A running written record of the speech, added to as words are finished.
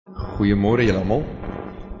Goeiemôre julle almal.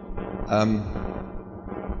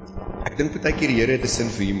 Ek dink baie keer die Here het 'n sin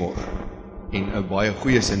vir humor en 'n baie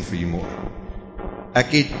goeie sin vir humor.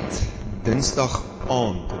 Ek het Dinsdag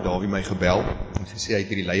aand het Dawie my gebel en gesê hy het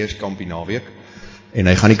hierdie leierskamp die naweek en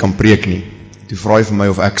hy gaan nie kan preek nie. Toe vra hy vir my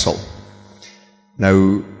of ek sal.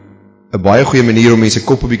 Nou 'n baie goeie manier om mense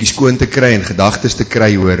kop 'n bietjie skoon te kry en gedagtes te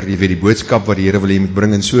kry oor, jy weet, die boodskap wat die Here wil hê jy moet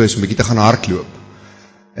bring en so is om 'n bietjie te gaan hardloop.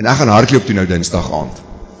 En ek gaan hardloop toe nou Dinsdag aand.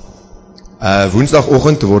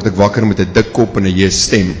 Woensdagoggend word ek wakker met 'n dik kop en 'n jees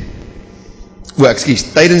stem.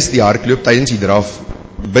 Tydens die hardloop, tydens die draf,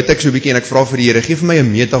 bid ek so 'n bietjie en ek vra vir die Here, gee vir my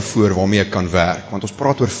 'n metafoor waarmee ek kan werk, want ons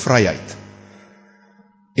praat oor vryheid.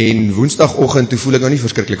 En woensdagoggend, toe voel ek nou nie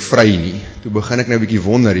verskriklik vry nie. Toe begin ek nou 'n bietjie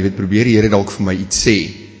wonder, jy weet, probeer die Here dalk vir my iets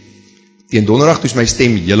sê. Teen donderdag toe is my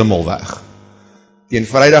stem heeltemal weg. Teen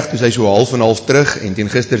Vrydag toe is hy so half en half terug en teen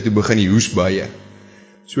gister toe begin die hoesbuie.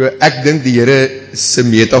 So ek dink die Here se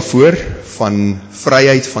metafoor van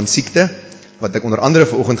vryheid van siekte, wat ek onder andere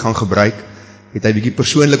vanoggend gaan gebruik, het hy bietjie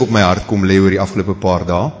persoonlik op my hart kom lê oor die afgelope paar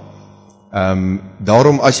dae.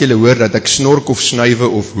 Daarom as jy hoor dat ek snork of snuiwe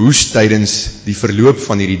of hoes tydens die verloop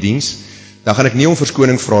van hierdie diens, dan gaan ek nie om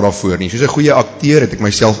verskoning vra daarvoor nie. Soos 'n goeie akteur het ek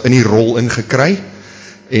myself in die rol ingekry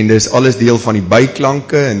en dis alles deel van die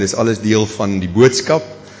byklanke en dis alles deel van die boodskap.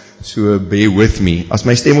 So bear with me. As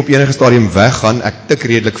my stem op enige stadium weggaan, ek tik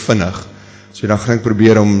redelik vinnig. So dan gaan ek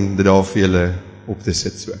probeer om dit daar vir julle op te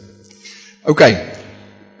sit so. OK.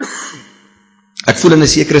 Ek voel in 'n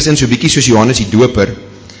sekere sin so bietjie soos Johannes die Doper.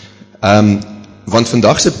 Want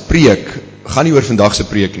vandag se preek gaan nie oor vandag se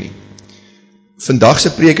preek nie. Vandag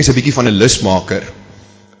se preek is 'n bietjie van 'n lusmaker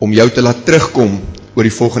om jou te laat terugkom oor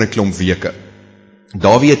die volgende klomp weke.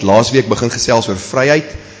 Dawie het laasweek begin gesels oor vryheid.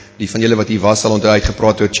 Die van julle wat hier was sal onthou hy het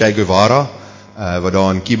gepraat oor Che Guevara, wat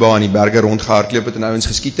daar in Cuba aan die berge rondgehardloop het en ouens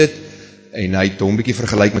geskiet het. En hy het hom 'n bietjie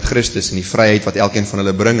vergelyk met Christus en die vryheid wat elkeen van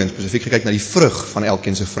hulle bring en spesifiek gekyk na die vrug van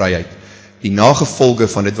elkeen se vryheid. Die nagevolge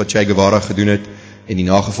van dit wat Che Guevara gedoen het en die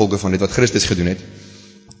nagevolge van dit wat Christus gedoen het.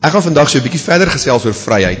 Ek gaan vandag so 'n bietjie verder gesels oor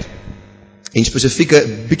vryheid en spesifiek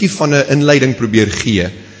 'n bietjie van 'n inleiding probeer gee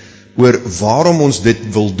oor waarom ons dit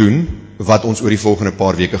wil doen wat ons oor die volgende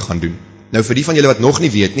paar weke gaan doen. Nou vir die van julle wat nog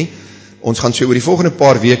nie weet nie, ons gaan so oor die volgende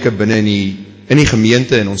paar weke binne in die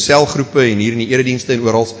gemeente en ons selgroepe en hier in die eredienste en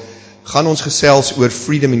oral gaan ons gesels oor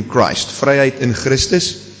Freedom in Christ, vryheid in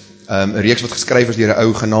Christus. 'n reeks wat geskryf is deur 'n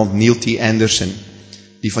ou genaamd Neil T. Anderson.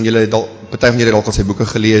 Die van julle party van julle het al sy boeke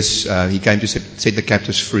gelees. He Came to Set the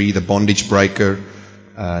Captives Free, The Bondage Breaker,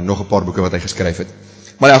 nog 'n paar boeke wat hy geskryf het.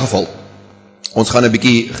 Maar in elk geval, ons gaan 'n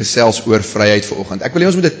bietjie gesels oor vryheid vanoggend. Ek wil hê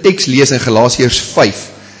ons moet 'n teks lees in Galasiërs 5.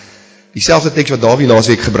 Dieselfde teks wat Dawie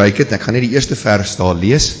laasweek gebruik het. Ek gaan net die eerste vers daar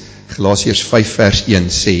lees. Galasiërs 5 vers 1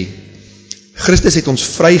 sê: Christus het ons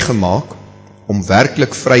vrygemaak om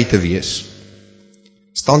werklik vry te wees.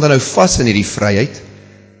 Staan dan nou vas in hierdie vryheid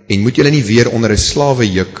en moet julle nie weer onder 'n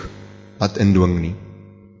slawejuk laat indwing nie.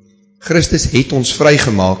 Christus het ons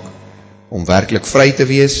vrygemaak om werklik vry te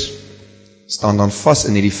wees. Staan dan vas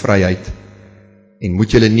in hierdie vryheid en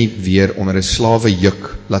moet julle nie weer onder 'n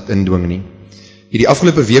slawejuk laat indwing nie. Hierdie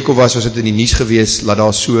afgelope week of was dit in die nuus gewees dat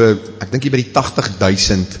daar so, ek dink hier by die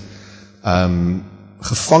 80,000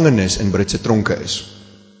 gevangenes in Britse tronke is.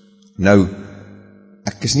 Nou,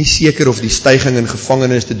 ek is nie seker of die styging in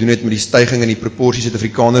gevangenes te doen het met die styging in die proporsie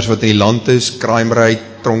Suid-Afrikaners wat in die land is, crime rate,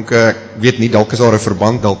 tronke, ek weet nie, dalk is daar 'n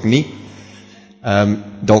verband, dalk nie.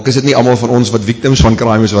 Dalk is dit nie almal van ons wat victims van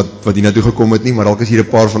crime is wat hier na toe gekom het nie, maar dalk is hier 'n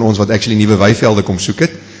paar van ons wat actually nuwe weivelde kom soek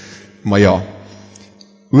het. Maar ja,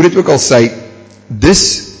 hoe dit ook al sê,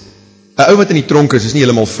 dis 'n ou wat in die tronk is nie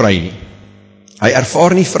heeltemal vry nie. Hy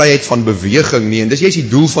ervaar nie vryheid van beweging nie en dis juist die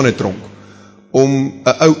doel van 'n tronk. Om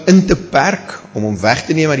 'n ou in te perk, om hom weg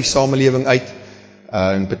te neem uit die samelewing uit.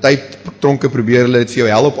 En party tronke probeer hulle dit vir jou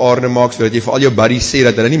hel op aarde maak sodat jy vir al jou buddies sê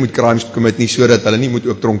dat hulle nie moet crimes commit nie sodat hulle nie moet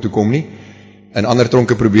ook tronk toe kom nie. En ander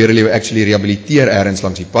tronke probeer hulle jou actually rehabiliteer ergens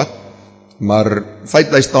langs die pad. Maar feit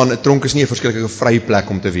bly staan, 'n tronk is nie 'n verskriklike vry plek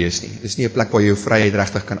om te wees nie. Dis nie 'n plek waar jy jou vryheid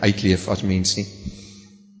regtig kan uitleef as mens nie.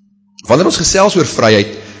 Wanneer ons gesels oor vryheid,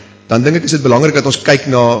 dan dink ek is dit belangrik dat ons kyk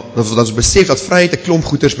na, dat ons besef dat vryheid 'n klomp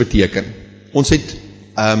goeders beteken. Ons het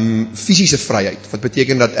fisiese vryheid, wat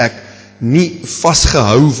beteken dat ek nie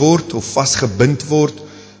vasgehou word of vasgebind word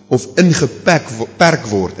of ingeperk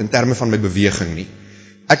word in terme van my beweging nie.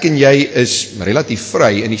 Ek en jy is relatief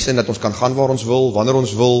vry in die sin dat ons kan gaan waar ons wil, wanneer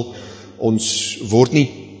ons wil. Ons word nie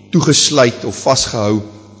toegesluit of vasgehou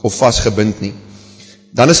of vasgebind nie.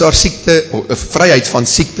 Dan is daar siekte, of vryheid van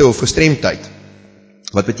siekte of gestremdheid,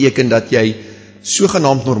 wat beteken dat jy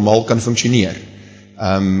sogenaamd normaal kan funksioneer.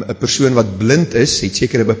 'n persoon wat blind is, het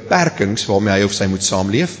sekere beperkings waarmee hy of sy moet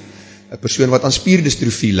saamleef. 'n persoon wat aan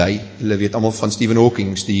spierdistrofie ly, hulle weet almal van Stephen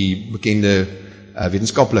Hawking, die bekende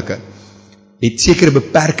wetenskaplike, het sekere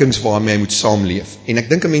beperkings waarmee hy moet saamleef. En ek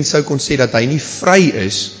dink 'n mens sou kon sê dat hy nie vry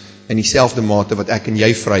is in dieselfde mate wat ek en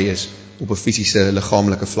jy vry is op 'n fisiese,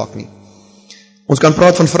 liggaamlike vlak nie. Ons kan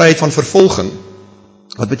praat van vryheid van vervolging,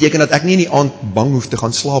 wat beteken dat ek nie in die aand bang hoef te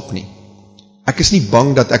gaan slaap nie. Ek is nie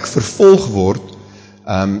bang dat ek vervolg word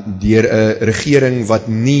deur 'n regering wat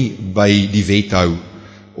nie by die wet hou,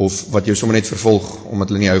 of wat jou sommer net vervolg, omdat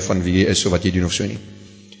hulle nie hou van wie jy is, of wat jy doen of so nie.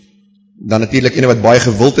 Dan natuurlik ene wat baie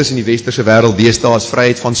gewild is in die westerse wêreld deesdae is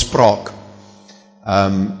vryheid van spraak.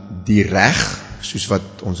 Die reg, soos wat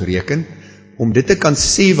ons reken, om dit te kan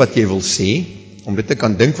sê wat jy wil sê, om dit te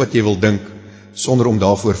kan dink wat jy wil dink, sonder om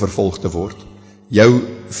daarvoor vervolg te word. Jou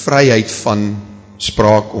vryheid van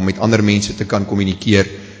spraak om met ander mense te kan kommunikeer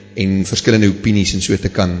en verskillende opinies en so te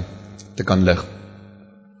kan lig.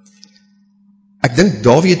 Ek dink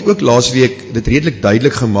Dawie het ook laasweek dit redelik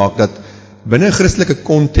duidelik gemaak dat binne 'n Christelike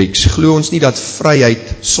konteks glo ons nie dat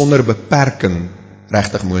vryheid sonder beperking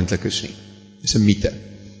regtig moontlik is nie. Dis 'n mite.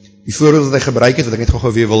 Die voorbeeld wat hy gebruik het, wat ek net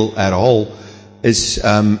gou weer wil herhaal, is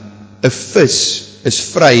 'n vis is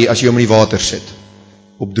vry as jy hom in die water sit.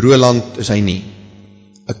 Op droë land is hy nie.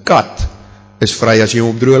 'n Kat is vry as jy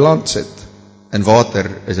hom op droë land sit. In water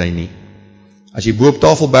is hy nie. As jy bo op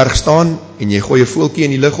Tafelberg staan en jy gooi 'n voeltjie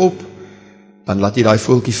in die lug op, dan laat jy daai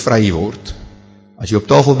voeltjie vry word. As jy op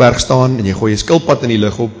Tafelberg staan en jy gooi 'n skilpad in die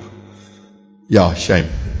lug op, ja, shame.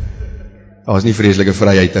 Daar is nie vreeslike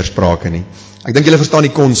vryheid ter sprake nie. Ek dink julle verstaan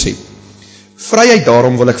die konsep. Vryheid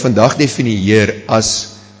daarom wil ek vandag definieer as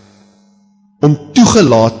om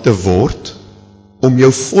toegelaat te word om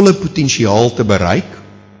jou volle potensiaal te bereik,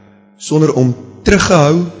 sonder om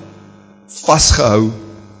teruggehou, vasgehou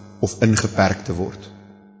of ingeperk te word.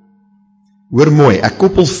 Hoor mooi, ek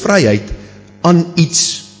koppel vryheid aan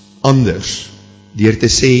iets anders, deur te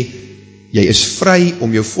sê, jy is vry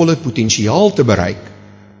om jou volle potensiaal te bereik,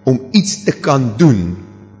 om iets te kan doen,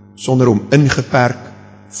 sonder om ingeperk,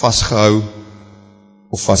 vasgehou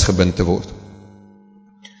of vasgebind te word.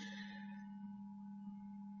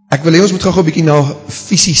 Ek wil hê ons moet gou 'n bietjie na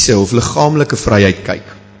fisiese of liggaamlike vryheid kyk,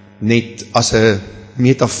 net as 'n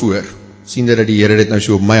metafoor, sien dat die Here dit nou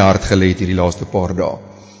so op my hart gelê het hierdie laaste paar dae.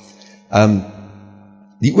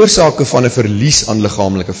 Die oorsake van 'n verlies aan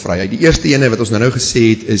liggaamlike vryheid. Die eerste ene wat ons nou gesê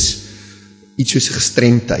het is iets soos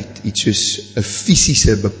gestremdheid, iets soos 'n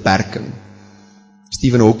fisiese beperking.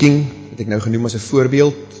 Stephen Hawking het ek nou genoem as 'n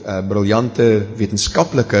voorbeeld, 'n briljante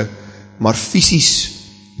wetenskaplike, maar fisies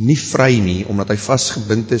nie vry nie, omdat hy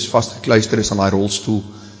vasgebind is, vasgekluister is aan daai rolstoel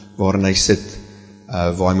waarin hy sit,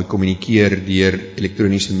 waar hy moet kommunikeer deur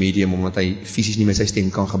elektroniese medium, omdat hy fisies nie meer sy stem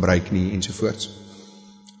kan gebruik nie, ensovoorts.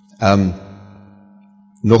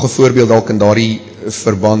 Nog 'n voorbeeld dalk in daardie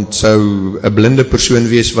verband sou 'n blinde persoon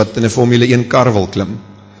wees wat in 'n Formule 1 kar wil klim.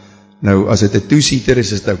 Nou, as dit 'n two-seater is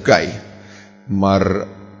dit oukei. Maar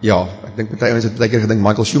ja, ek dink party ouens het baie keer gedink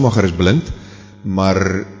Michael Schumacher is blind,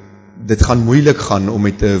 maar dit gaan moeilik gaan om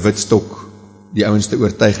met 'n wit stok die ouens te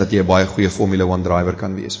oortuig dat jy 'n baie goeie Formule 1 driver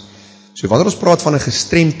kan wees. So wanneer ons praat van 'n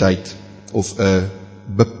gestremdheid of 'n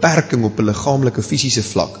beperking op 'n liggaamlike fisiese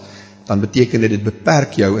vlak, dan beteken dit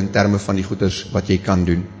beperk jou in terme van die goeders wat jy kan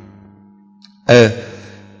doen. 'n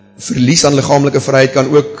Verlies aan liggaamlike vryheid kan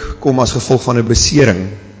ook kom as gevolg van 'n besering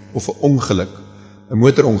of 'n ongeluk, 'n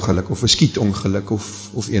motorongeluk of 'n skietongeluk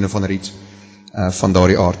of een of ander iets van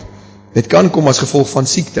daardie aard. Dit kan kom as gevolg van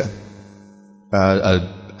siekte, 'n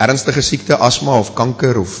ernstige siekte, asma of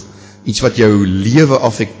kanker of iets wat jou lewe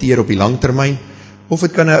affekteer op die langtermyn, of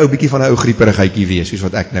dit kan 'n ou bietjie van 'n ou grieperigheidjie wees, soos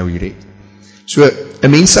wat ek nou hier het. So, 'n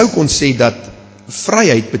mens sou kon sê dat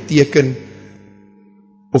vryheid beteken,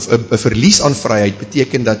 of 'n verlies aan vryheid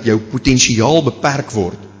beteken dat jou potensiaal beperk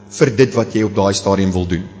word vir dit wat jy op daai stadium wil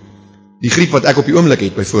doen. Die griep wat ek op die oomblik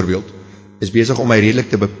het, byvoorbeeld, is besig om my redelik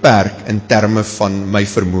te beperk in terme van my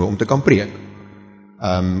vermoë om te kan preek.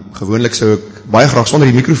 Gewoonlik sou ek baie graag sonder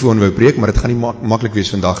die mikrofoon wou preek, maar dit gaan nie maklik wees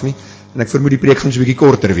vandag nie. En ek vermoed die preek gaan so 'n bietjie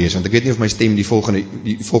korter wees, want ek weet nie of my stem die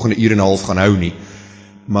volgende uur en 'n half gaan hou nie.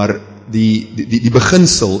 Maar die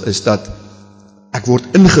beginsel is dat ek word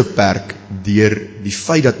ingeperk deur die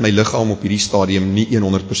feit dat my liggaam op hierdie stadium nie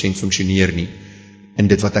 100% funksioneer nie in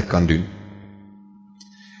dit wat ek kan doen.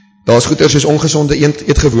 Daar is goeie soos ongesonde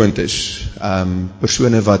eetgewoontes,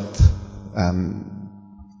 persone wat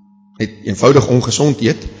net eenvoudig ongesond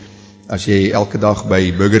eet. As jy elke dag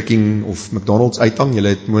by Burger King of McDonald's uithang, jy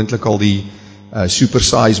het moontlik al die Super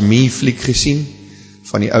Size Me fliek gesien,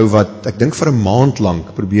 van die ou wat, ek dink vir 'n maand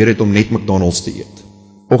lank probeer het om net McDonald's te eet.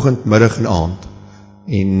 Oggend, middag en aand.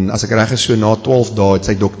 En as ek reg is, so na 12 dae het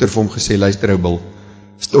sy dokter vir hom gesê, luister ou Bill,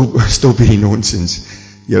 stop hierdie nonsens.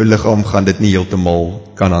 Jou liggaam gaan dit nie heeltemal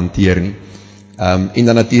kan hanteer nie. En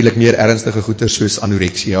dan natuurlik meer ernstige goeters soos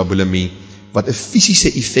anorexia, bulimie, wat 'n fisiese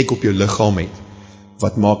effek op jou liggaam het,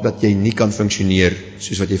 wat maak dat jy nie kan funksioneer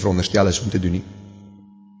soos wat jy veronderstel is om te doen nie.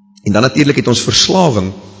 En dan natuurlik het ons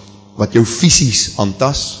verslawing, wat jou fisies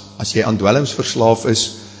aantas. As jy aan dwelms verslaaf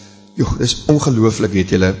is, dis ongelooflik, weet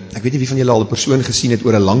julle. Ek weet nie wie van julle al 'n persoon gesien het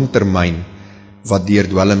oor 'n lang termyn wat deur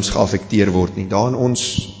dwelms geaffekteer word nie. Daar in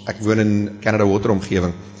ons, ek woon in Canada Water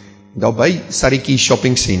omgewing, daar by Sariki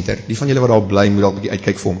Shopping Center, die van julle wat daar bly, moet al 'n bietjie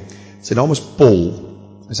uitkyk vir hom. Sy naam is Paul,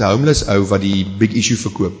 is 'n homeless ou wat die Big Issue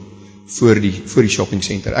verkoop voor die shopping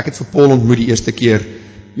center. Ek het vir Paul ontmoet die eerste keer,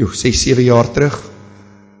 6-7 jaar terug,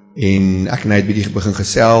 en ek en hy het bietjie begin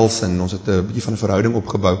gesels, en ons het 'n bietjie van 'n verhouding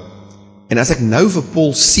opgebou. En as ek nou vir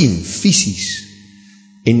Paul sien, fisies,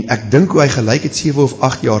 en ek dink hoe hy gelyk het 7 of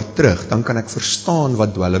 8 jaar terug, dan kan ek verstaan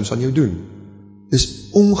wat dwelms aan jou doen. Dis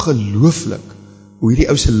ongelooflik hoe hierdie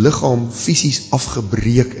ou se liggaam fisies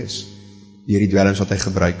afgebreek is deur die dwelms wat hy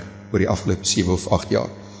gebruik oor die afgelope 7 of 8 jaar.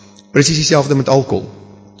 Presies dieselfde met alkohol.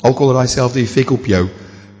 Alkohol het dieselfde effek op jou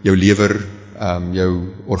lewer, jou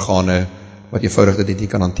organe, wat eenvoudig dit nie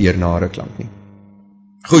kan hanteer na 'n klank nie.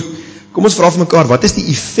 Goed, kom ons vra vir mekaar, wat is die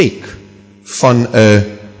effek van 'n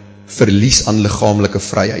verlies aan liggaamlike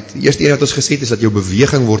vryheid? Die eerste een wat ons gesê het, is dat jou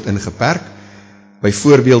beweging word ingeperk.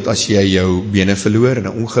 Byvoorbeeld as jy jou bene verloor in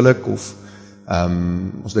 'n ongeluk, of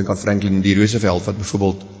ons dink aan Franklin D. Roosevelt, wat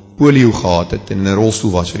byvoorbeeld polio gehad het en in 'n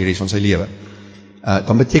rolstoel was vir die res van sy lewe.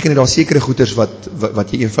 Dan beteken dit daar sekere goeders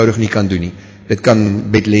wat jy eenvoudig nie kan doen nie. Dit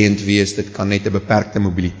kan bedlêend wees, dit kan net 'n beperkte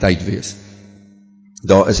mobiliteit wees.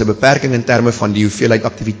 Daar is 'n beperking in terme van die hoeveelheid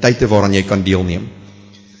aktiwiteite waaraan jy kan deelneem.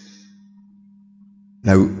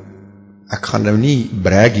 Nou, ek gaan nou nie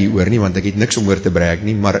brag hier oor nie, want ek het niks om oor te brag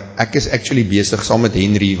nie, maar ek is actually besig saam met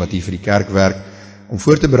Henry, wat hier vir die kerk werk, om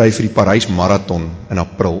voor te berei vir die Parys Marathon in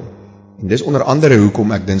April. En dis onder andere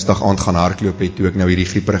hoekom ek Dinsdag aand gaan hardloop het, toe ek nou hierdie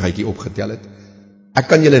grieperigheidjie opgetel het. Ek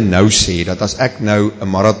kan julle nou sê, dat as ek nou 'n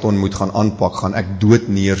marathon moet gaan aanpak, gaan ek dood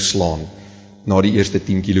neerslaan na die eerste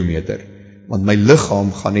 10 kilometer. Want my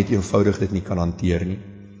liggaam gaan net eenvoudig dit nie kan hanteer nie.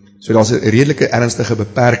 So daar's 'n redelike ernstige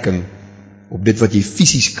beperking op dit wat jy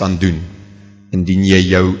fisies kan doen, indien jy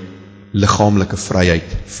jou liggaamlike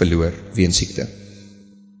vryheid verloor weens siekte.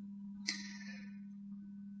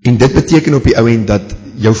 En dit beteken op die ou end dat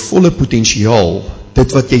jou volle potensiaal,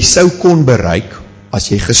 dit wat jy sou kon bereik, as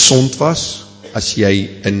jy gesond was, as jy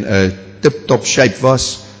in 'n tip-top shape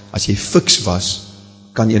was, as jy fiks was,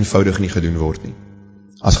 kan eenvoudig nie gedoen word nie,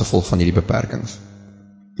 as gevolg van hierdie beperkings.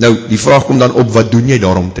 Nou, die vraag kom dan op, wat doen jy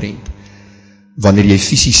daaromtrent? Wanneer jy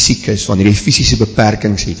fisies siek is, wanneer jy fisiese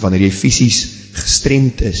beperkings het, wanneer jy fisies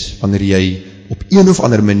gestremd is, wanneer jy op een of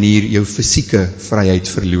ander manier jou fisieke vryheid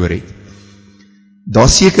verloor het. Daar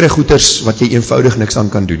sekere goeders wat jy eenvoudig niks aan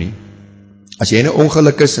kan doen nie. As jy in 'n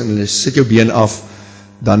ongeluk is en jy sit jou been af,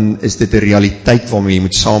 dan is dit 'n realiteit waarmee jy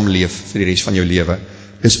moet saamleef vir die res van jou lewe.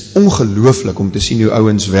 Dit is ongelooflik om te sien hoe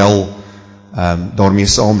ouens wel daarmee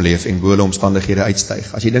saamleef en bo hulle omstandighede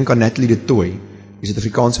uitstyg. As jy dink aan Natalie de Tooy, die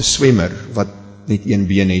Suid-Afrikaanse swemmer wat net een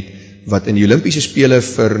been het, wat in die Olimpiese spele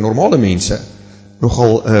vir normale mense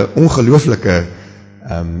nogal 'n ongelooflike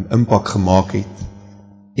impak gemaak het,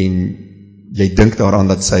 en jy dink daaraan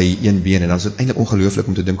dat sy een been, en dan is dit eintlik ongelooflik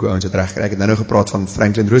om te dink hoe ouens dit regkry. Ek het nou gepraat van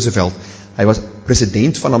Franklin Roosevelt. Hy was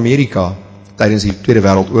president van Amerika tydens die Tweede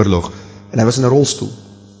Wêreldoorlog, en hy was in 'n rolstoel.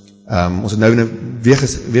 Ons het nou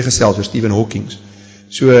weer gesels oor Stephen Hawking.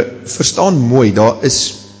 So, verstaan mooi, daar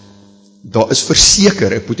is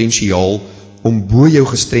verseker 'n potensiaal om bo jou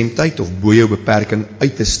gestremdheid of bo jou beperking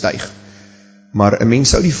uit te styg. Maar 'n mens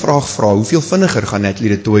sou die vraag vra, hoeveel vinniger gaan Natalie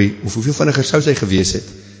de Tooy, of hoeveel vinniger sou sy gewees het,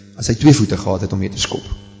 as sy 2 voete gehad het om mee te skop?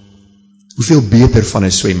 Hoeveel beter van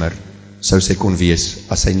 'n swemmer sou sy kon wees,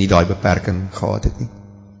 as sy nie daai beperking gehad het nie?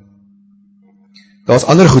 Daar's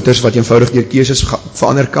ander goeters wat eenvoudig deur keuses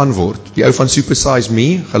verander kan word. Die ou van Super Size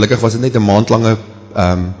Me, gelukkig was dit net 'n maandlange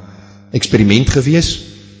eksperiment gewees.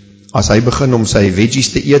 As hy begin om sy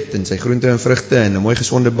veggies te eet, en sy groente en vrugte, en 'n mooi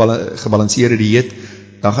gesonde, gebalanseerde dieet,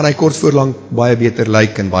 dan gaan hy kort voorlang baie beter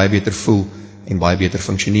lyk, en baie beter voel, en baie beter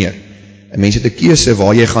funksioneer. En mense het 'n keuse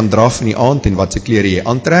waar jy gaan draf in die aand, en wat se klere jy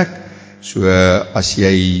aantrek. So, as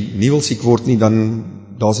jy nie wil siek word nie, dan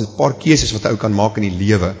daar's 'n paar keuses wat 'n ou kan maak in die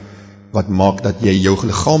lewe, wat maak dat jy jou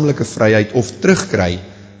liggaamlike vryheid of terugkry,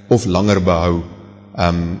 of langer behou,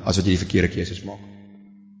 as wat jy die verkeerde keuses maak.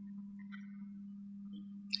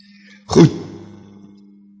 Goed,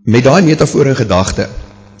 met daai metafoor in gedagte,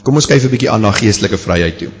 kom ons kyk 'n bietjie aan na geestelike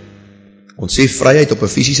vryheid toe. Ons sê vryheid op 'n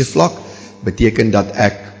fisiese vlak beteken dat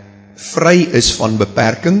ek vry is van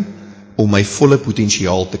beperking om my volle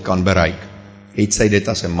potensiaal te kan bereik. Het sy dit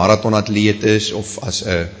as 'n marathonatleet is, of as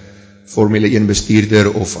 'n Formule 1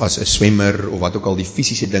 bestuurder, of as 'n swemmer, of wat ook al die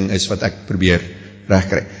fisiese ding is wat ek probeer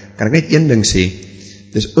regkry. Kan ek net een ding sê,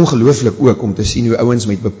 dis ongelooflik ook om te sien hoe ouens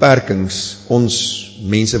met beperkings, ons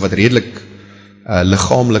mense wat redelik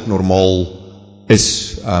liggaamlik normaal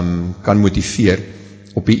is, kan motiveer.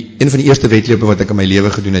 Op een van die eerste wedlope wat ek in my lewe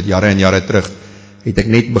gedoen het, jare en jare terug, het ek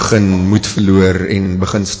net begin moed verloor en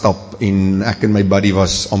begin stap, en ek en my buddy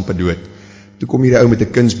was amper dood. Toe kom hier 'n ou met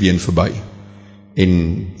 'n kunsbeen verby,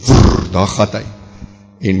 en daar gat hy.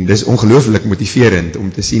 En dis ongelooflik motiverend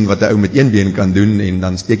om te sien wat 'n ou met een been kan doen, en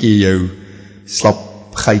dan steek jy jou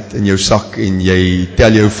slapgeit in jou sak, en jy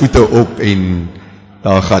tel jou voete op, en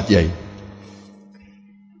daar gat jy.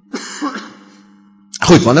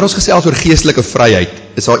 Goed, wanneer ons gesels oor geestelike vryheid,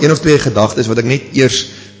 is daar een of twee gedagtes wat ek net eers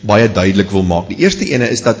baie duidelik wil maak. Die eerste ene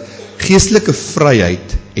is dat geestelike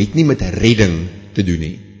vryheid het nie met redding te doen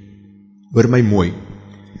nie. Hoor my mooi.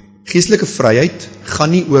 Geestelike vryheid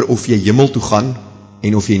gaan nie oor of jy hemel toe gaan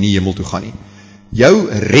en of jy nie hemel toe gaan nie. Jou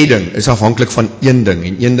redding is afhanklik van een ding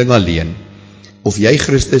en een ding alleen. Of jy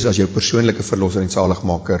Christus as jou persoonlike verlosser en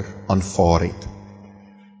saligmaker aanvaar het.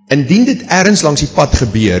 Indien dit ergens langs die pad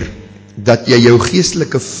gebeur dat jy jou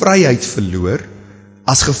geestelike vryheid verloor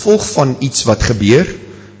as gevolg van iets wat gebeur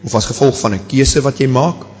of as gevolg van 'n keuse wat jy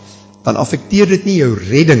maak, dan affekteer dit nie jou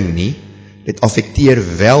redding nie, dit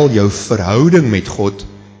affekteer wel jou verhouding met God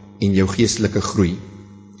en jou geestelike groei.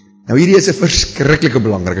 Nou hierdie is 'n verskriklike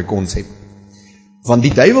belangrike konsep. Want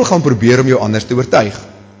die duiwel gaan probeer om jou anders te oortuig.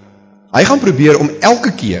 Hy gaan probeer om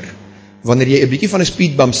elke keer wanneer jy 'n bietjie van 'n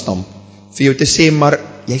speedbump stamp, vir jou te sê, maar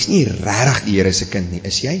jy's nie regtig die Here se kind nie,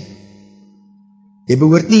 is jy? Jy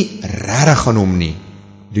behoort nie regtig aan hom nie,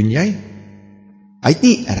 doen jy? Hy het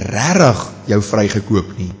nie regtig jou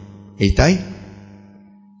vrygekoop nie, het hy?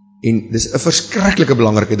 En dis 'n verskriklike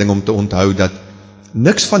belangrike ding om te onthou dat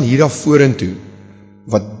niks van hier af vorentoe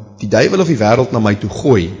wat die duiwel of die wêreld na my toe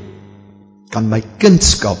gooi, kan my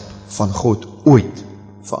kindskap van God ooit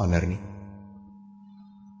verander nie.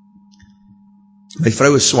 My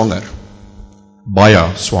vrou is swanger,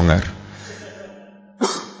 baie swanger.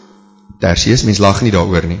 Tersius, mens lag nie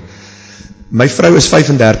daaroor nie. My vrou is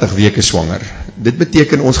 35 weke swanger. Dit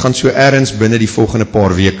beteken ons gaan so ergens binne die volgende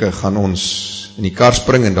paar weke gaan ons in die kar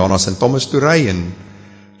spring en daarna St. Thomas toe ry en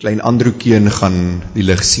klein Androekeen gaan die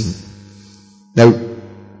lig sien. Nou,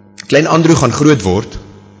 klein Andrew gaan groot word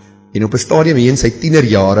en op 'n stadium hier in sy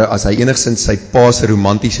tienerjare, as hy enigstens sy pa se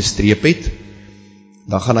romantiese streep het,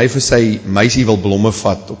 dan gaan hy vir sy meisie wil blomme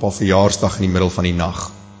vat op haar verjaarsdag in die middel van die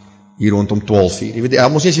nag. Hier rondom 12:00. Jy weet, hy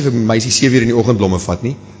mos nie as jy vir meisie 7:00 in die oggend blomme vat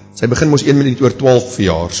nie. Sy begin mos 1 minuut oor 12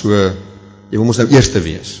 verjaar, so jy wil mos nou eerste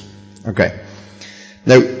wees. Okay.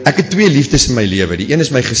 Nou, ek het 2 liefdes in my lewe. Die een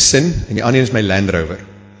is my gesin en die ander is my Land Rover.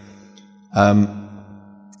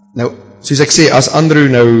 Nou, soos ek sê, as Andrew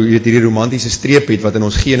nou hierdie romantiese streep het wat in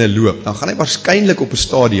ons gene loop, dan gaan hy waarskynlik op 'n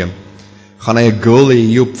stadium gaan hy 'n girl hê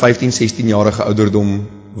hier op 15-16 jarige ouderdom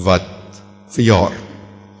wat verjaar.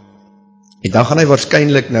 En dan gaan hy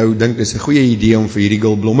waarskynlik nou dink dis 'n goeie idee om vir hierdie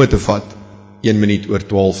girl blomme te vat 1 minuut oor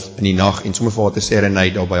 12 in die nag en sommer vir haar te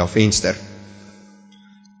serenade daar by haar venster.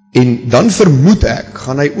 En dan vermoed ek,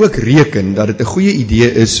 gaan hy ook reken dat dit 'n goeie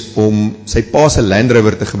idee is om sy pa se Land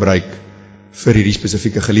Rover te gebruik vir hierdie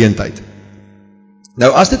spesifieke geleentheid.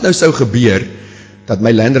 Nou as dit nou sou gebeur dat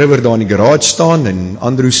my Land Rover daar in die garage staan en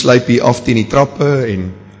Andrew sluip hier af teen die trappe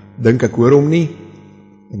en dink ek hoor hom nie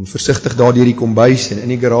en versigtig daar deur die kombuis en in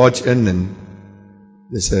die garage in en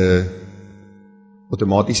dis 'n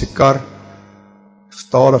outomatiese kar,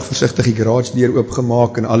 stadig versigtig die garage deur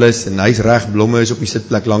oopgemaak en alles en hy's reg, blomme is op die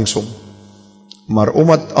sitplek langs hom. Maar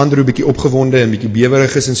omdat Andrew bietjie opgewonde en bietjie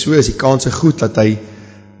bewerig is en so, is die kans goed dat hy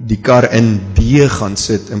die kar in D gaan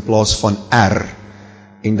sit in plaas van R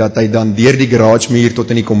en dat hy dan deur die garage muur tot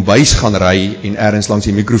in die kombuis gaan ry en ergens langs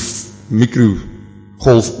die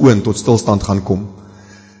mikrogolfoon tot stilstand gaan kom.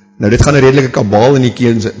 Nou dit gaan 'n redelike kabaal in die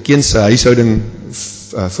Keen se huishouding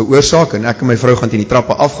veroorsaak en ek en my vrou gaan teen die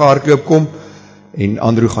trappe afgehardloop kom en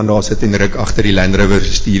Andrew gaan daar sit en ruk agter die Land Rover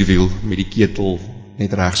se stuurwiel met die ketel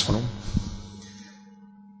net regs van hom.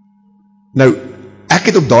 Nou, ek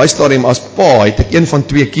het op daai stadium as pa, het ek een van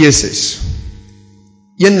 2 keuses.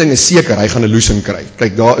 Een ding is seker, hy gaan 'n loosing kry.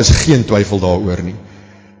 Kyk, daar is geen twyfel daaroor nie.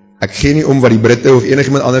 Ek gee nie om wat die Britte of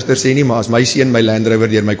enigiemand anders ter sê nie, maar as my seun my Land Rover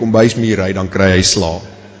deur my kombuismuur ry, dan kry hy slaag.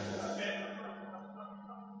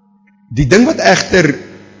 Die ding wat egter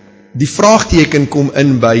die vraagteken kom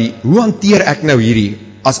in by, hoe hanteer ek nou hierdie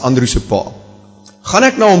as Andrew se pa? Gaan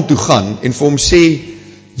ek na hom toe gaan en vir hom sê,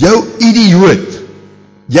 jou idioot,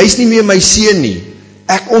 jy's nie meer my seun nie,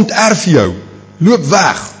 ek onterf jou, loop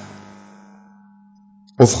weg.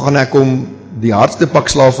 Of gaan ek hom die hardste pak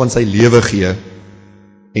slaaf van sy lewe gee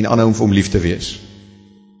en aanhou om vir hom lief te wees?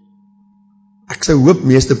 Ek sou hoop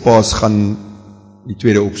meeste paas gaan die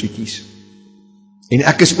tweede opsie kies. En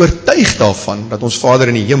ek is oortuig daarvan dat ons Vader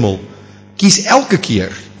in die hemel kies elke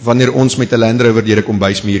keer wanneer ons met 'n Land Rover deur 'n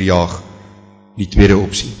kombuismuur jaag, die tweede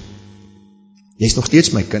opsie. Jy's nog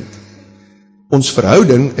steeds my kind. Ons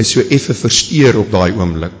verhouding is so effe versteur op daai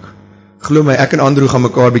oomblik. Glo my, ek en Andrew gaan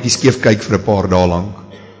mekaar bietjie skeef kyk vir 'n paar dae lank.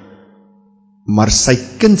 Maar sy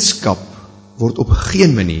kindskap word op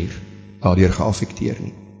geen manier daardeur geaffekteer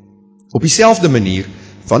nie. Op dieselfde manier,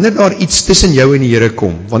 wanneer daar iets tussen jou en die Here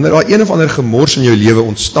kom, wanneer daar een of ander gemors in jou lewe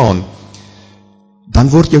ontstaan, dan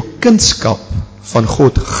word jou kindskap van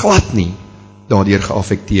God glad nie daardeur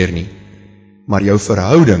geaffekteer nie. Maar jou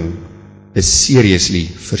verhouding is seriously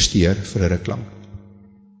versteur vir 'n ruk lank.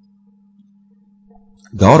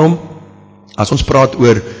 Daarom, as ons praat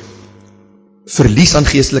oor verlies aan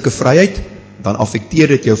geestelike vryheid, dan affekteer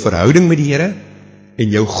dit jou verhouding met die Here en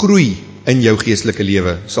jou groei in jou geestelike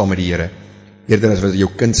lewe saam met die Here, eerder as wat jou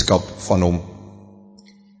kindskap van hom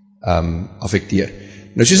affekteer.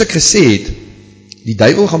 Nou soos ek gesê het, die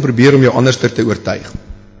duiwel gaan probeer om jou anderster te oortuig.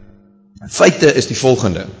 Feite is die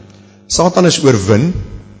volgende. Satan is oorwin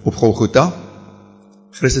op Golgotha.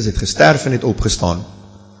 Christus het gesterf en het opgestaan.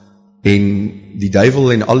 En die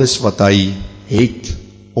duiwel en alles wat hy het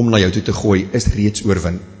om na jou toe te gooi, is reeds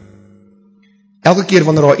oorwin. Elke keer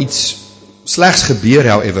wanneer daar iets slegs gebeur,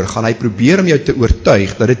 however, gaan hy probeer om jou te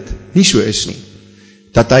oortuig dat dit nie so is nie.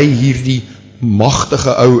 Dat hy hierdie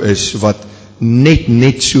magtige ou is wat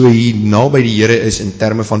net so hier naby die Here is in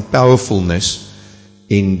terme van powerfulness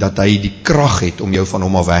en dat hy die krag het om jou van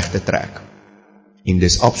hom af weg te trek. En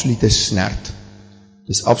dis absolute snert.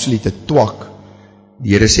 Dis absolute twak.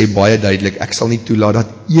 Die Here sê baie duidelik, ek sal nie toelaat dat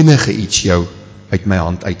enige iets jou uit my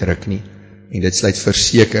hand uitruk nie. En dit sluit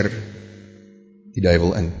verseker die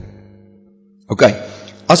duiwel in. Ok,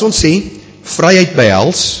 as ons sê, vryheid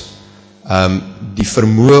behels, die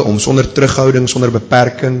vermoë om sonder terughouding, sonder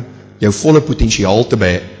beperking, jou volle potensiaal te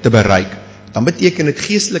bereik, dan beteken dit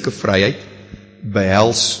geestelike vryheid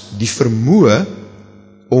behels die vermoë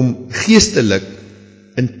om geestelik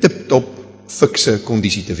in tip-top fikse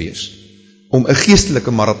kondisie te wees, om 'n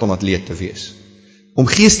geestelike marathonatleet te wees, om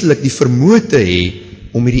geestelik die vermoë te hê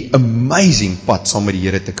om hierdie amazing pad saam met die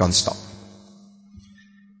Here te kan stap.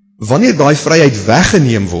 Wanneer daai vryheid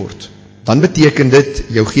weggeneem word, dan beteken dit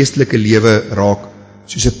jou geestelike lewe raak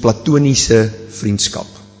soos 'n platoniese vriendskap.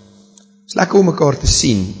 Dit is lekker om mekaar te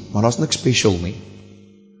sien, maar daar's niks special nie.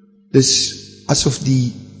 Dis asof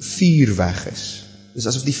die vuur weg is. Dis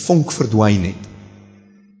asof die vonk verdwyn het.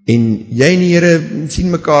 En jy en die Here sien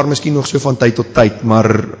mekaar miskien nog so van tyd tot tyd,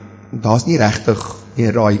 maar daar's nie regtig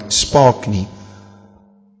nie daai spark nie,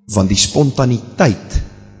 want die spontaniteit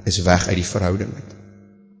is weg uit die verhouding uit.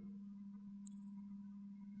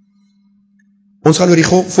 Ons gaan oor die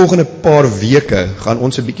volgende paar weke, gaan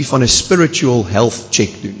ons 'n bietjie van 'n spiritual health check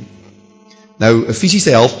doen. Nou, 'n fisiese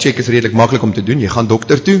health check is redelik maklik om te doen. Jy gaan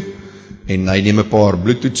dokter toe, en hy neem 'n paar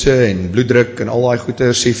bloedtoetse en bloeddruk en al daai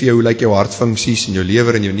goeie, sê vir jou hoe lyk jou hartfunksies en jou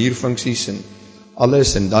lewer en jou nierfunksies en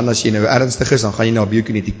alles, en dan as jy nou ernstig is, dan gaan jy na 'n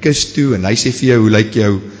biokineticus toe en hy sê vir jou hoe lyk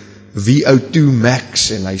jou VO2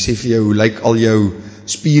 max en hy sê vir jou hoe lyk al jou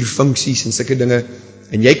spierfunksies en sulke dinge,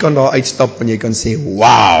 en jy kan daar uitstap en jy kan sê,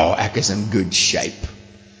 wow, ek is in good shape.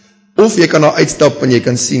 Of jy kan daar uitstap en jy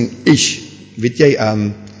kan sien, weet jy,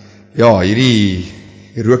 hierdie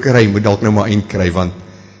rokery moet dalk nou maar eindkry, want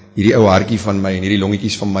hierdie ou hartjie van my en hierdie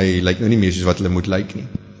longetjies van my lyk nou nie meer soos wat hulle moet lyk nie.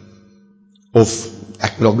 Of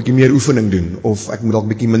ek moet dalk 'n bietjie meer oefening doen, of ek moet dalk 'n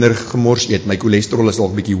bietjie minder gemors eet, my cholesterol is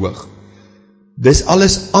dalk 'n bietjie hoog. Dis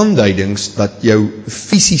alles aanduidings dat jou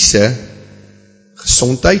fisiese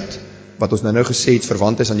gesondheid, wat ons nou gesê het,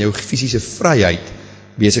 verwant is aan jou fisiese vryheid,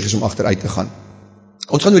 besig is om agteruit te gaan.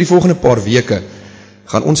 Ons gaan oor die volgende paar weke,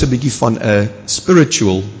 gaan ons 'n bietjie van 'n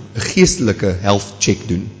spiritual, 'n geestelike health check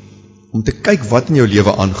doen, om te kyk wat in jou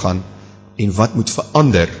lewe aangaan, en wat moet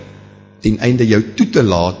verander, ten einde jou toe te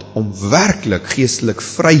laat, om werklik geestelik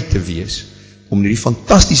vry te wees, om hierdie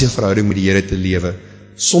fantastiese verhouding met die Here te lewe,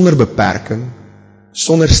 sonder beperking,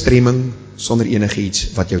 sonder stremming, sonder enige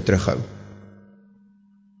iets wat jou terughou.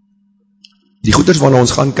 Die goeders waarna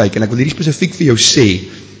ons gaan kyk, en ek wil hierdie spesifiek vir jou sê,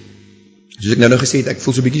 soos ek nou gesê het, ek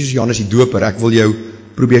voel so 'n bietjie soos Johannes die Doper, ek wil jou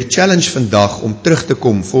probeer challenge vandag, om terug te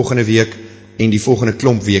kom volgende week, en die volgende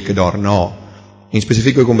klomp weke daarna, en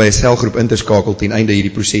spesifiek ook om by 'n selgroep in te skakel, ten einde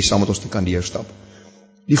hierdie proses saam met ons te kan deurstap.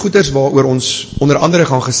 die goeters waaroor ons onder andere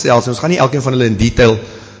gaan gesels, en ons gaan nie elkeen van hulle in detail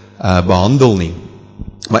behandel nie,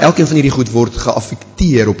 maar elkeen van hierdie goed word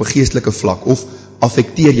geaffekteer op 'n geestelike vlak, of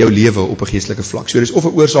affekteer jou lewe op 'n geestelike vlak. So dis of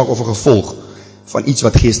 'n oorsaak of 'n gevolg van iets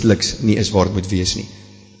wat geesteliks nie is waar dit moet wees nie.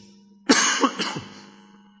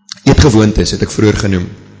 Eetgewoontes het ek vroeër genoem.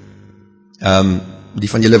 Die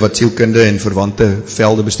van julle wat sielkunde en verwante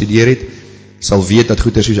velde bestudeer het, sal weet dat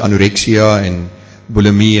goeie soos anorexia en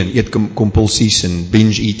bulimie en eetkompulsies en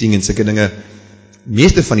binge eating en sulke dinge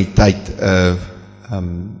meeste van die tyd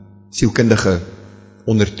sielkundige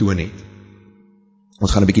ondertoon het.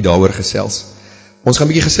 Ons gaan 'n bietjie daaroor gesels. Ons gaan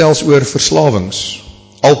 'n bietjie gesels oor verslawings,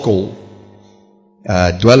 alkohol,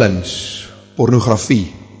 dwelms,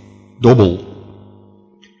 pornografie, dobbel.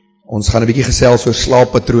 Ons gaan 'n bietjie gesels oor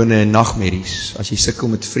slaappatrone en nagmerries, as jy sukkel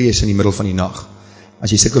met vrees in die middel van die nag,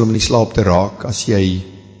 as jy sukkel om in die slaap te raak, as jy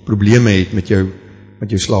probleme het met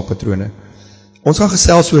jou slaappatrone. Ons gaan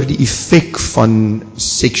gesels oor die effek van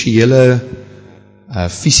seksuele,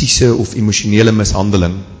 fisiese of emosionele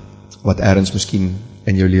mishandeling, wat ergens miskien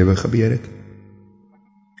in jou lewe gebeur het.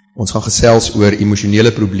 Ons gaan gesels oor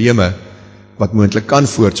emosionele probleme, wat moontlik kan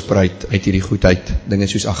voortspruit uit hierdie goedheid, dinge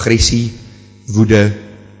soos aggressie, woede,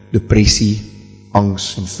 depressie,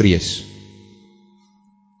 angs en vrees.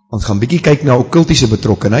 Ons gaan bietjie kyk na okkultiese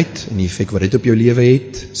betrokkenheid en die effek wat dit op jou lewe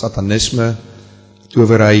het, satanisme,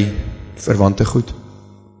 towery, verwante goed,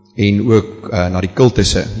 en ook na die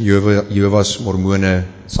kultusse, Jehovah's, Mormone,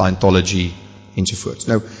 Scientology, ensovoorts.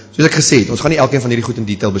 Nou, soos ek gesê het, ons gaan nie elkeen van hierdie goed in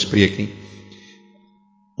detail bespreek nie.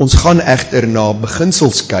 Ons gaan egter na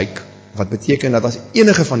beginsels kyk, wat beteken dat as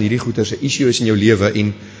enige van hierdie goeders 'n issue is in jou lewe,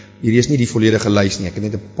 en hierdie is nie die volledige lys nie, ek het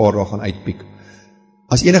net 'n paar daar gaan uitpiek.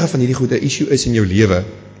 As enige van hierdie goede 'n issue is in jou lewe,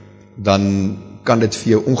 dan kan dit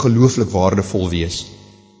vir jou ongelooflik waardevol wees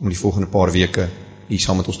om die volgende paar weke hier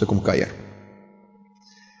saam met ons te kom kuier.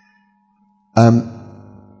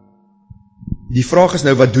 Die vraag is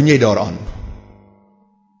nou, wat doen jy daaraan?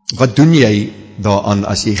 Wat doen jy daaraan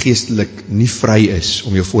as jy geestelik nie vry is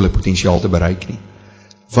om jou volle potensiaal te bereik nie?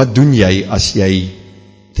 Wat doen jy as jy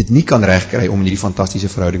dit nie kan regkry om in hierdie fantastiese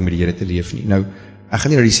verhouding met die Here te leef nie? Nou, ek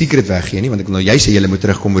gaan nie nou die secret weggee nie, want ek wil nou jy sê, julle moet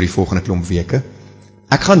terugkom oor die volgende klomp weke.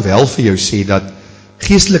 Ek gaan wel vir jou sê dat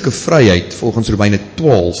geestelike vryheid volgens Romeine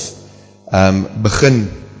 12 begin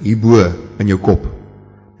hierbo in jou kop.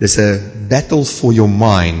 Dis 'n battle for your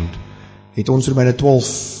mind. Het ons Romeine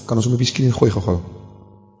 12, kan ons hom op die skerm gooi gou-gou.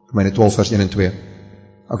 Romeine 12 vers 1 en 2.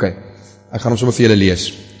 Ok, ek gaan hom sommer vir julle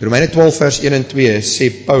lees. Romeine 12 vers 1 en 2 sê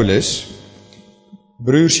Paulus: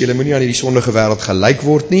 Broers, julle moenie aan hierdie sondige wêreld gelyk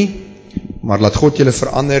word nie, maar laat God julle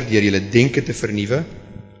verander deur julle denke te vernuwe.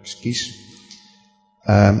 Ekskuus.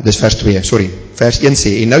 Dis vers 2, sorry. Vers 1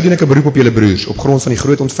 sê: En nou doen ek 'n beroep op julle broers, op grond van die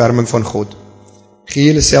groot ontferming van God. Gee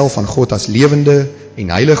julle self aan God as lewende en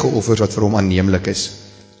heilige offers wat vir hom aanneemlik is.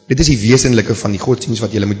 Dit is die wesenlike van die godsdienst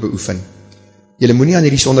wat julle moet beoefen. Julle moenie aan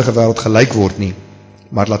hierdie sondige wêreld gelyk word nie,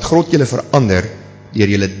 maar laat God julle verander deur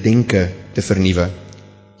julle denke te vernuwe.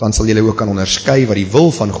 Dan sal julle ook kan onderskei wat die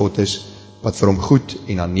wil van God is, wat vir hom goed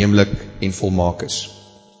en aanneemlik en volmaak is.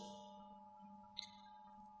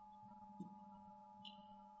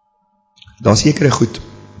 Daar is sekere goed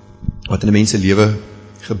wat in 'n mens se lewe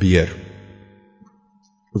gebeur,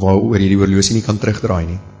 waaroor jy die horlosie nie kan terugdraai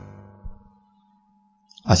nie.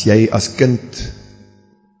 As jy as kind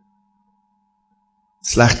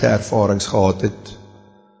slegte ervarings gehad het,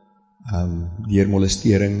 deur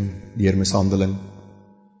molestering, deur mishandeling,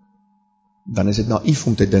 dan is dit naïef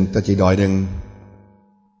om te dink dat jy daai ding,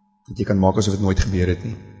 dat jy kan maak asof dit nooit gebeur het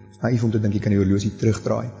nie. Naïef om te dink jy kan die horlosie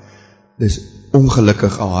terugdraai. Dis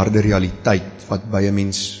ongelukkig 'n harde realiteit wat by 'n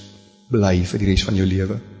mens bly vir die res van jou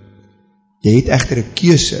lewe. Jy het egter 'n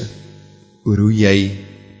keuse oor hoe jy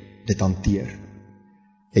dit hanteer.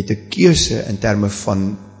 Jy het 'n keuse in terme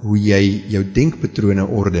van hoe jy jou denkpatrone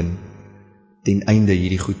orden ten einde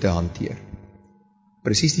hierdie goed te hanteer.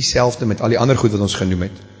 Presies dieselfde met al die ander goed wat ons genoem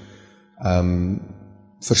het.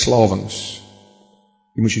 Verslawings,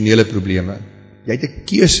 emosionele probleme. Jy het 'n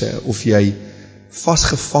keuse of jy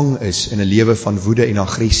vasgevang is in 'n lewe van woede en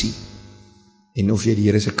aggressie, en of jy die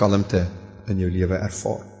Here se kalmte in jou lewe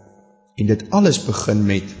ervaar. En dit alles begin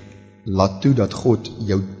met, laat toe dat God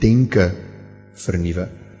jou denke vernuwe.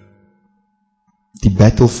 Die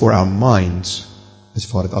battle for our minds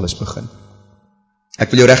is waar dit alles begin. Ek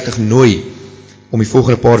wil jou regtig nooi om die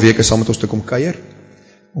volgende paar weke saam met ons te kom kuier,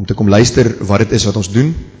 om te kom luister wat dit is wat ons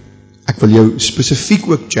doen. Ek wil jou spesifiek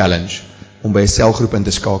ook challenge om by 'n selgroep in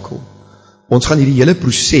te skakel. Ons gaan hierdie hele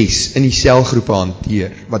proses in die selgroepe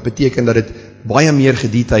hanteer, wat beteken dat dit baie meer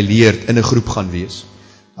gedetailleerd in 'n groep gaan wees,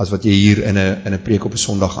 as wat jy hier in 'n preek op 'n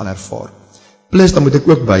Sondag gaan ervaar. Plus dan moet ek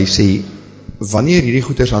ook by sê, wanneer hierdie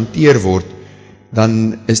goeders hanteer word,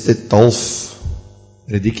 dan is dit half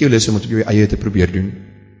ridiculous om dit op jou eie te probeer doen.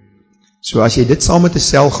 So as jy dit saam met 'n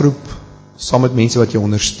selgroep, saam met mense wat jou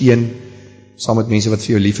ondersteun, saam met mense wat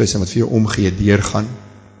vir jou lief is en wat vir jou omgee, deurgaan,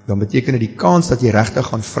 dan beteken dit die kans dat jy regtig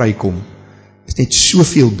gaan vrykom, is net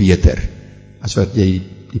soveel beter, as wat jy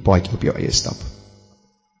die paadjie op jou eie stap.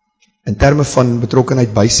 In terme van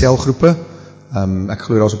betrokkenheid by selgroepe, ek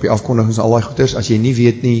glo daar's op die afkondigings al daai goeders, as jy nie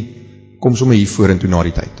weet nie, kom sommer hier vorentoe na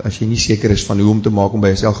die tyd. As jy nie seker is van hoe om te maak om by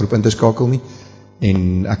 'n selgroep in te skakel nie,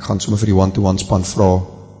 en ek gaan sommer vir die one-to-one span vra,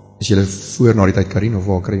 is julle voor na die tyd, Karin, of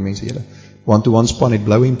waar kry die mense julle? One-to-one span het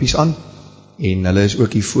blou hempies aan, en hulle is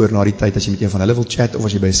ook hier voor na die tyd, as jy met een van hulle wil chat, of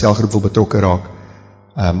as jy by 'n selgroep wil betrokke raak,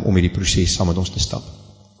 om hierdie proses saam met ons te stap.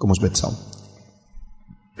 Kom ons bid saam.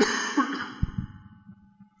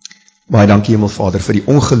 Baie dankie, Hemelvader, vir die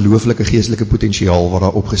ongelooflike geestelike potensiaal wat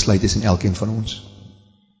daar opgesluit is in elkeen van ons.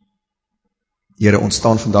 Here, ons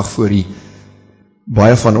staan vandag voor U,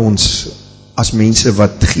 baie van ons as mense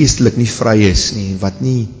wat geestelik nie vry is nie, wat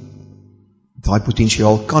nie daai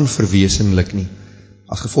potensiaal kan verwesenlik nie,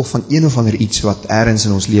 as gevolg van een of ander iets wat ergens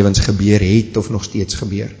in ons lewens gebeur het of nog steeds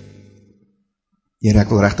gebeur. Here, ek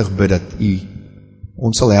wil regtig bid dat U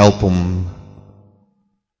ons sal help om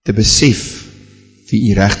te besef wie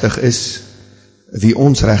U regtig is, wie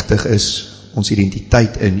ons regtig is, ons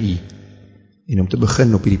identiteit in U, en om te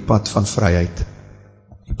begin op hierdie pad van vryheid,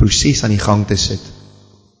 die proses aan die gang te sit,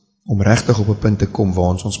 om regtig op 'n punt te kom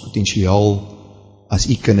waar ons potensiaal as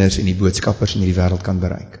U kinders en die boodskappers in hierdie wêreld kan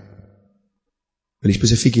bereik. Wil U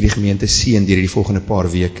spesifiek hierdie gemeente seën deur die volgende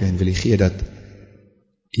paar weke, en wil U gee dat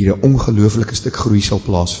hier 'n ongelooflike stuk groei sal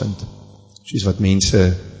plaasvind, soos wat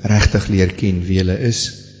mense regtig leer ken wie hulle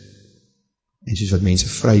is, en soos wat mense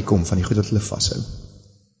vrykom van die goed wat hulle vashou.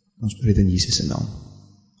 Ons bid dit in Jesus se naam.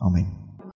 Amen.